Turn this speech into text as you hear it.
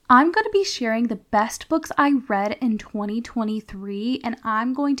I'm going to be sharing the best books I read in 2023, and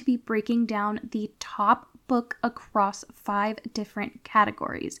I'm going to be breaking down the top book across 5 different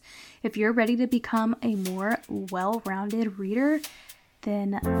categories. If you're ready to become a more well-rounded reader,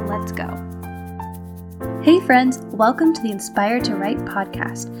 then let's go. Hey friends, welcome to the Inspired to Write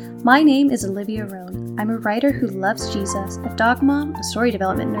podcast. My name is Olivia Roan. I'm a writer who loves Jesus, a dog mom, a story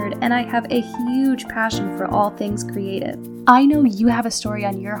development nerd, and I have a huge passion for all things creative. I know you have a story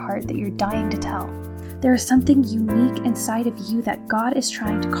on your heart that you're dying to tell. There is something unique inside of you that God is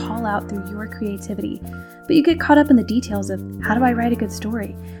trying to call out through your creativity. But you get caught up in the details of, how do I write a good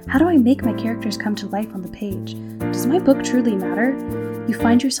story? How do I make my characters come to life on the page? Does my book truly matter? You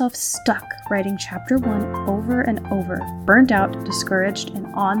find yourself stuck writing chapter 1 over and over, burnt out, discouraged, and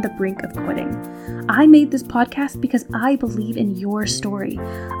on the brink of quitting. I made this podcast because I believe in your story.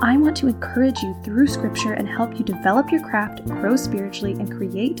 I want to encourage you through scripture and help you develop your craft, grow spiritually, and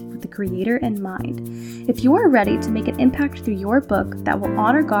create with the Creator in mind. If you are ready to make an impact through your book that will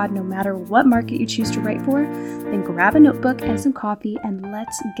honor God no matter what market you choose to write for, then grab a notebook and some coffee and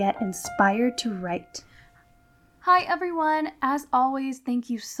let's get inspired to write. Hi everyone, as always, thank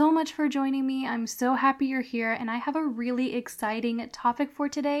you so much for joining me. I'm so happy you're here, and I have a really exciting topic for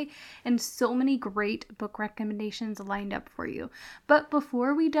today and so many great book recommendations lined up for you. But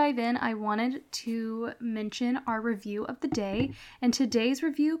before we dive in, I wanted to mention our review of the day, and today's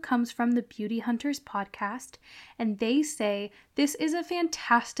review comes from the Beauty Hunters podcast, and they say, "This is a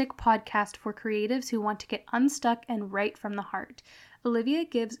fantastic podcast for creatives who want to get unstuck and write from the heart. Olivia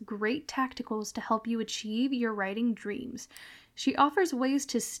gives great tacticals to help you achieve your writing dreams. She offers ways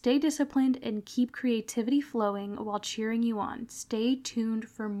to stay disciplined and keep creativity flowing while cheering you on. Stay tuned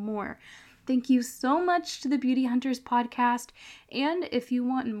for more." Thank you so much to the Beauty Hunters podcast. And if you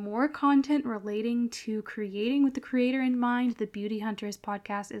want more content relating to creating with the Creator in mind, the Beauty Hunters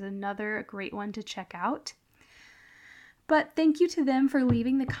podcast is another great one to check out. But thank you to them for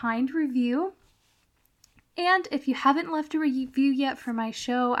leaving the kind review. And if you haven't left a review yet for my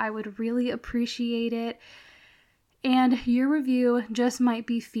show, I would really appreciate it. And your review just might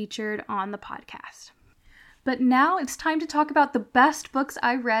be featured on the podcast. But now it's time to talk about the best books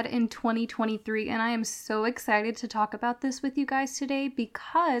I read in 2023. And I am so excited to talk about this with you guys today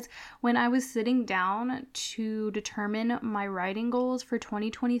because when I was sitting down to determine my writing goals for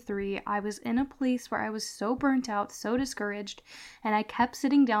 2023, I was in a place where I was so burnt out, so discouraged, and I kept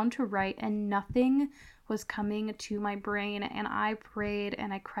sitting down to write and nothing was coming to my brain, and I prayed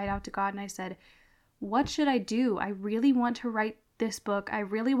and I cried out to God and I said, what should I do? I really want to write this book. I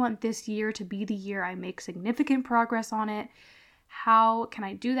really want this year to be the year I make significant progress on it. How can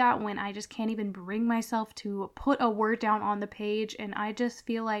I do that when I just can't even bring myself to put a word down on the page? And I just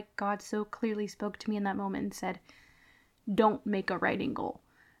feel like God so clearly spoke to me in that moment and said, don't make a writing goal.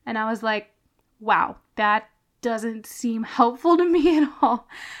 And I was like, wow, that doesn't seem helpful to me at all.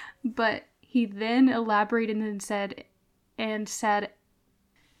 But he then elaborated and said,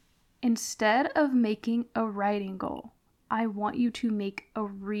 instead of making a writing goal, I want you to make a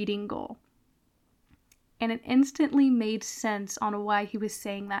reading goal. And it instantly made sense on why he was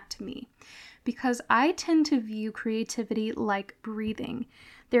saying that to me. Because I tend to view creativity like breathing.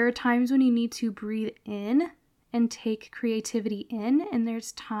 There are times when you need to breathe in and take creativity in, and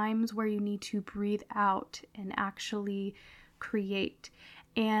there's times where you need to breathe out and actually create.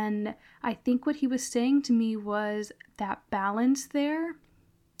 And I think what he was saying to me was that balance there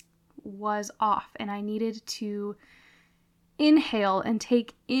was off, and I needed to inhale and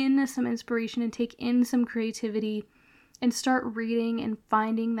take in some inspiration and take in some creativity and start reading and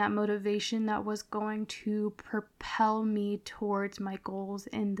finding that motivation that was going to propel me towards my goals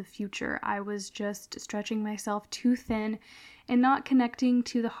in the future. I was just stretching myself too thin and not connecting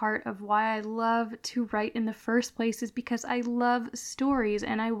to the heart of why I love to write in the first place is because I love stories,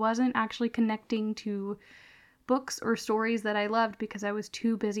 and I wasn't actually connecting to books or stories that I loved because I was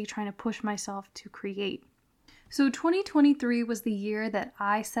too busy trying to push myself to create. So 2023 was the year that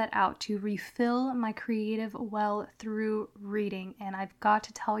I set out to refill my creative well through reading, and I've got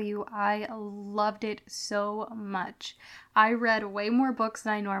to tell you, I loved it so much. I read way more books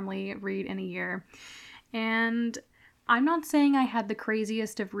than I normally read in a year, and I'm not saying I had the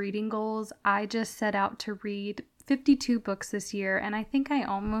craziest of reading goals. I just set out to read 52 books this year, and I think I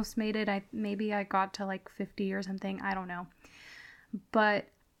almost made it. Maybe I got to like 50 or something, I don't know. But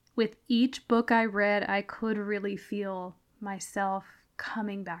with each book I read, I could really feel myself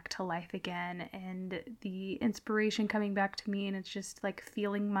coming back to life again and the inspiration coming back to me, and it's just like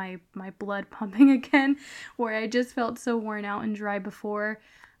feeling my blood pumping again, where I just felt so worn out and dry before.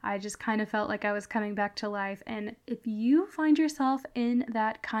 I just kind of felt like I was coming back to life. And if you find yourself in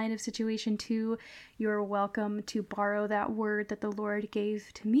that kind of situation too, you're welcome to borrow that word that the Lord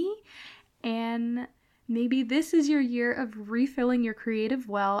gave to me. And maybe this is your year of refilling your creative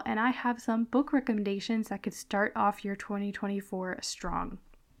well, and I have some book recommendations that could start off your 2024 strong.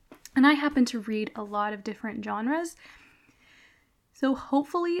 And I happen to read a lot of different genres, so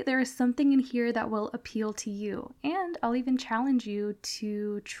hopefully there is something in here that will appeal to you. And I'll even challenge you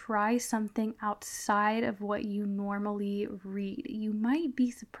to try something outside of what you normally read. You might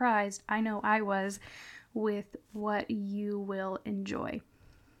be surprised, I know I was, with what you will enjoy.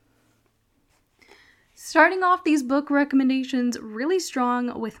 Starting off these book recommendations really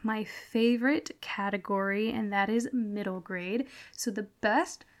strong with my favorite category, and that is middle grade. So the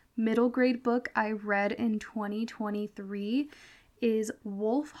best middle grade book I read in 2023 is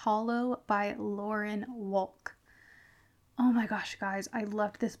Wolf Hollow by Lauren Wolk. Oh my gosh, guys, I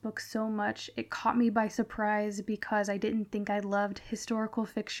loved this book so much. It caught me by surprise because I didn't think I loved historical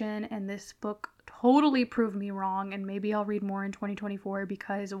fiction, and this book totally proved me wrong, and maybe I'll read more in 2024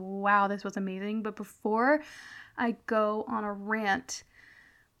 because wow, this was amazing. But before I go on a rant,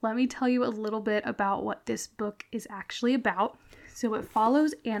 let me tell you a little bit about what this book is actually about. So it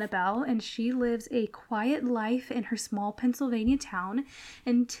follows Annabelle, and she lives a quiet life in her small Pennsylvania town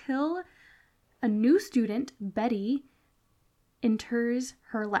until a new student, Betty, enters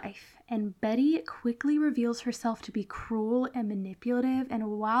her life. And Betty quickly reveals herself to be cruel and manipulative,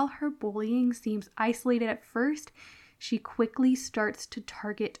 and while her bullying seems isolated at first, she quickly starts to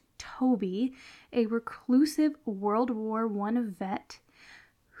target Toby, a reclusive World War I vet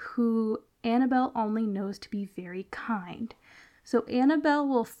who Annabelle only knows to be very kind. So Annabelle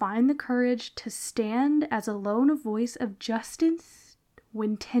will find the courage to stand as a lone voice of justice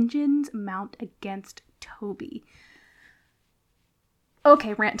when tensions mount against Toby.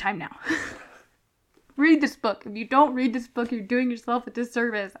 Okay, rant time now. Read this book. If you don't read this book, you're doing yourself a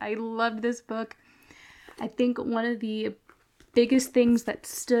disservice. I loved this book. I think one of the biggest things that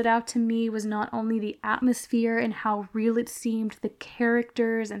stood out to me was not only the atmosphere and how real it seemed, the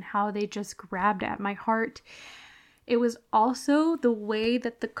characters and how they just grabbed at my heart. It was also the way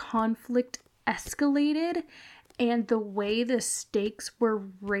that the conflict escalated and the way the stakes were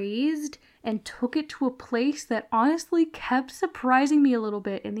raised and took it to a place that honestly kept surprising me a little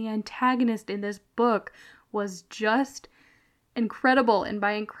bit. And the antagonist in this book was just incredible. And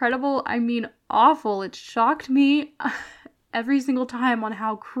by incredible, I mean awful. It shocked me every single time on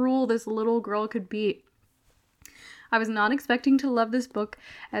how cruel this little girl could be. I was not expecting to love this book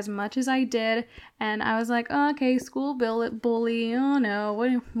as much as I did, and I was like, oh, okay, school bully, oh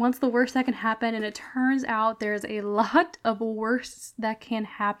no, what's the worst that can happen? And it turns out there's a lot of worse that can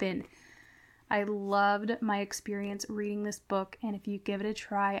happen. I loved my experience reading this book, and if you give it a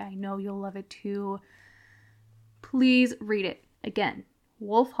try, I know you'll love it too. Please read it. Again,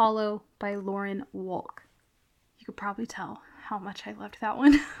 Wolf Hollow by Lauren Wolk. You could probably tell how much I loved that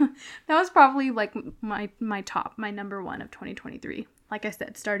one. That was probably like my number one of 2023. Like I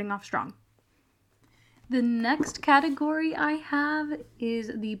said, starting off strong. The next category I have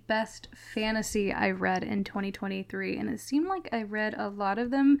is the best fantasy I read in 2023. And it seemed like I read a lot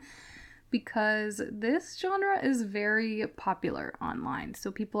of them because this genre is very popular online. So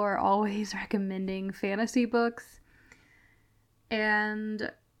people are always recommending fantasy books.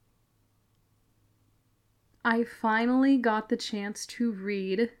 And I finally got the chance to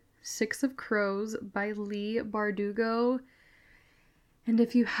read Six of Crows by Leigh Bardugo. And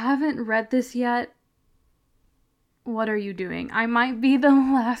if you haven't read this yet, what are you doing? I might be the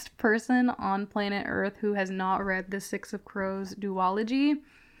last person on planet Earth who has not read the Six of Crows duology.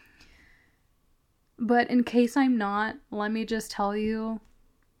 But in case I'm not, let me just tell you,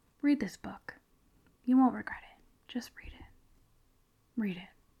 read this book. You won't regret it. Just read it. Read it.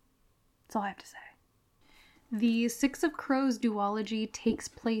 That's all I have to say. The Six of Crows duology takes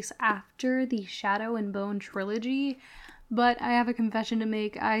place after the Shadow and Bone trilogy, but I have a confession to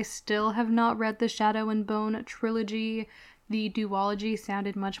make. I still have not read the Shadow and Bone trilogy. The duology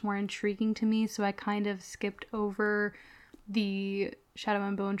sounded much more intriguing to me, so I kind of skipped over the Shadow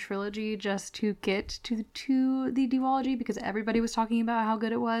and Bone trilogy just to get to the duology because everybody was talking about how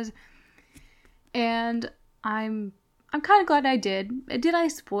good it was. And I'm kind of glad I did. Did I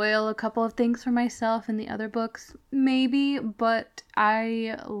spoil a couple of things for myself in the other books? Maybe, but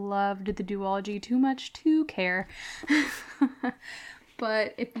I loved the duology too much to care.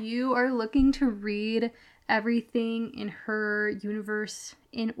 But if you are looking to read everything in her universe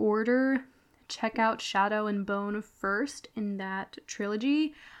in order, check out Shadow and Bone first in that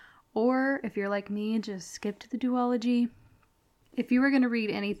trilogy. Or if you're like me, just skip to the duology. If you were going to read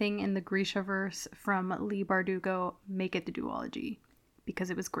anything in the Grishaverse from Leigh Bardugo, make it the duology, because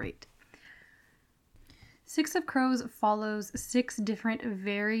it was great. Six of Crows follows 6 different,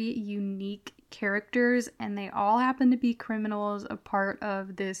 very unique characters, and they all happen to be criminals, a part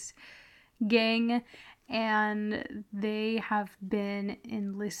of this gang, and they have been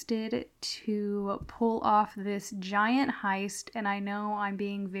enlisted to pull off this giant heist. And I know I'm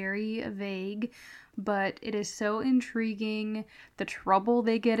being very vague, but it is so intriguing, the trouble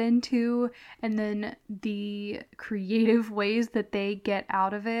they get into, and then the creative ways that they get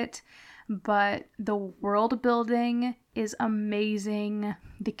out of it. But the world building is amazing.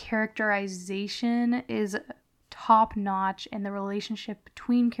 The characterization is top notch, and the relationship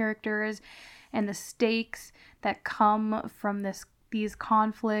between characters and the stakes that come from these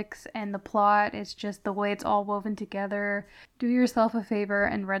conflicts and the plot, it's just the way it's all woven together. Do yourself a favor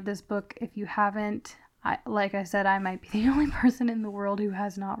and read this book if you haven't. Like I said, I might be the only person in the world who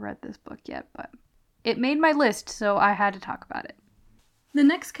has not read this book yet, but it made my list, so I had to talk about it. The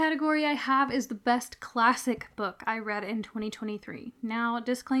next category I have is the best classic book I read in 2023. Now,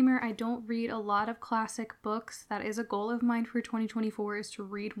 disclaimer, I don't read a lot of classic books. That is a goal of mine for 2024, is to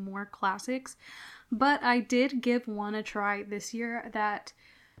read more classics. But I did give one a try this year that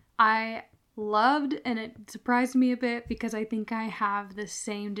I loved, and it surprised me a bit because I think I have the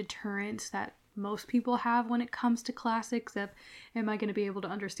same deterrence that most people have when it comes to classics of, am I going to be able to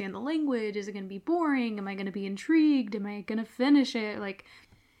understand the language? Is it going to be boring? Am I going to be intrigued? Am I going to finish it? Like,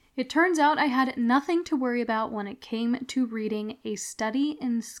 it turns out I had nothing to worry about when it came to reading A Study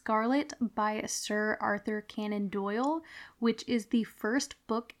in Scarlet by Sir Arthur Conan Doyle, which is the first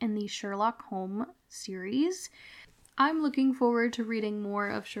book in the Sherlock Holmes series. I'm looking forward to reading more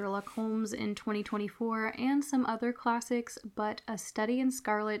of Sherlock Holmes in 2024 and some other classics, but A Study in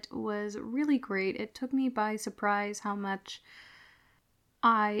Scarlet was really great. It took me by surprise how much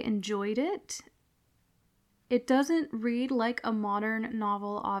I enjoyed it. It doesn't read like a modern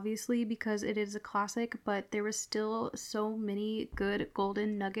novel, obviously, because it is a classic, but there was still so many good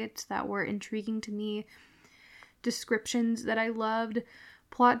golden nuggets that were intriguing to me, descriptions that I loved,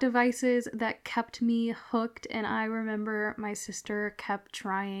 plot devices that kept me hooked. And I remember my sister kept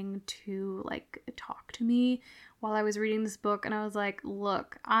trying to talk to me while I was reading this book, and I was like,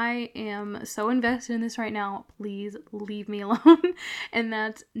 look, I am so invested in this right now, please leave me alone. And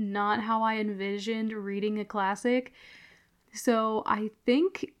that's not how I envisioned reading a classic. So I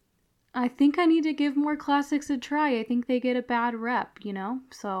think I need to give more classics a try. I think they get a bad rep,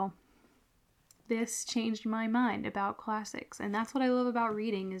 So this changed my mind about classics. And that's what I love about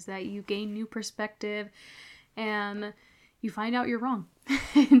reading, is that you gain new perspective and you find out you're wrong.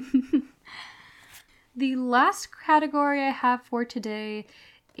 The last category I have for today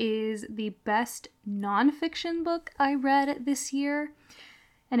is the best nonfiction book I read this year.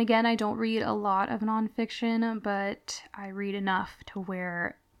 And again, I don't read a lot of nonfiction, but I read enough to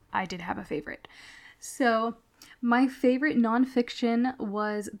where I did have a favorite. So my favorite nonfiction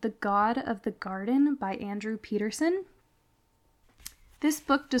was The God of the Garden by Andrew Peterson. This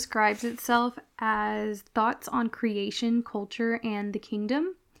book describes itself as thoughts on creation, culture, and the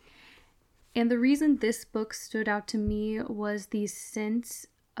kingdom. And the reason this book stood out to me was the sense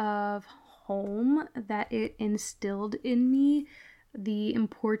of home that it instilled in me, the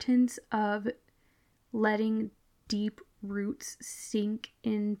importance of letting deep roots sink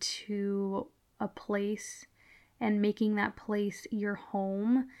into a place and making that place your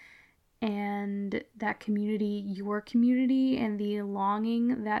home, and that community your community, and the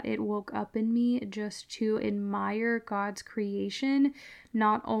longing that it woke up in me just to admire God's creation,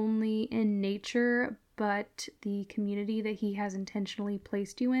 not only in nature, but the community that he has intentionally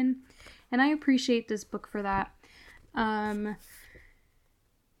placed you in. And I appreciate this book for that.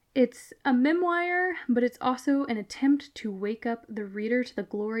 It's a memoir, but it's also an attempt to wake up the reader to the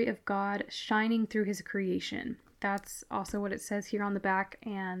glory of God shining through his creation. That's also what it says here on the back,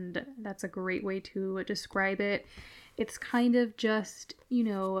 and that's a great way to describe it. It's kind of just,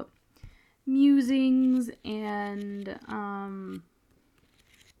 musings and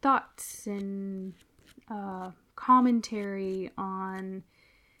thoughts and commentary on,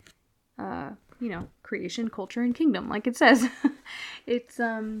 creation, culture, and kingdom, like it says.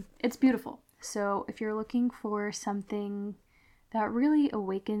 It's beautiful. So if you're looking for something that really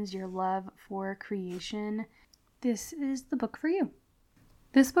awakens your love for creation, this is the book for you.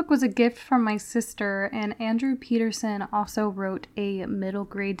 This book was a gift from my sister, and Andrew Peterson also wrote a middle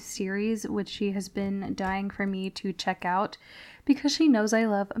grade series, which she has been dying for me to check out because she knows I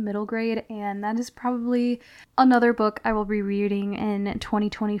love middle grade, and that is probably another book I will be reading in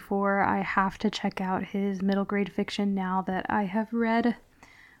 2024. I have to check out his middle grade fiction now that I have read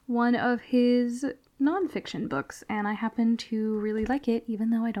one of his nonfiction books, and I happen to really like it, even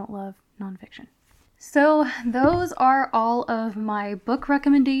though I don't love nonfiction. So those are all of my book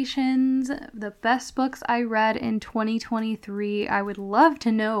recommendations, the best books I read in 2023. I would love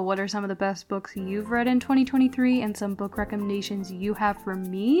to know what are some of the best books you've read in 2023 and some book recommendations you have for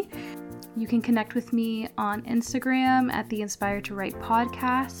me. You can connect with me on Instagram at the Inspire to Write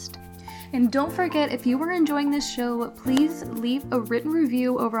podcast. And don't forget, if you are enjoying this show, please leave a written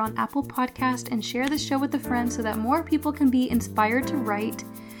review over on Apple Podcast and share the show with a friend so that more people can be inspired to write.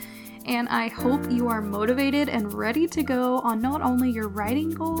 And I hope you are motivated and ready to go on not only your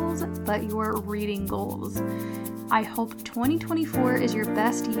writing goals, but your reading goals. I hope 2024 is your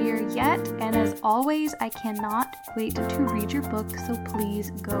best year yet, and as always, I cannot wait to read your book, so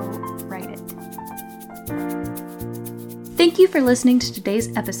please go write it. Thank you for listening to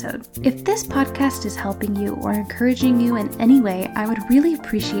today's episode. If this podcast is helping you or encouraging you in any way, I would really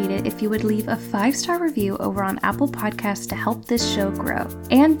appreciate it if you would leave a 5-star review over on Apple Podcasts to help this show grow.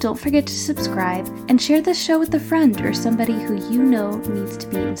 And don't forget to subscribe and share this show with a friend or somebody who you know needs to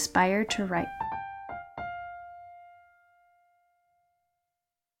be inspired to write.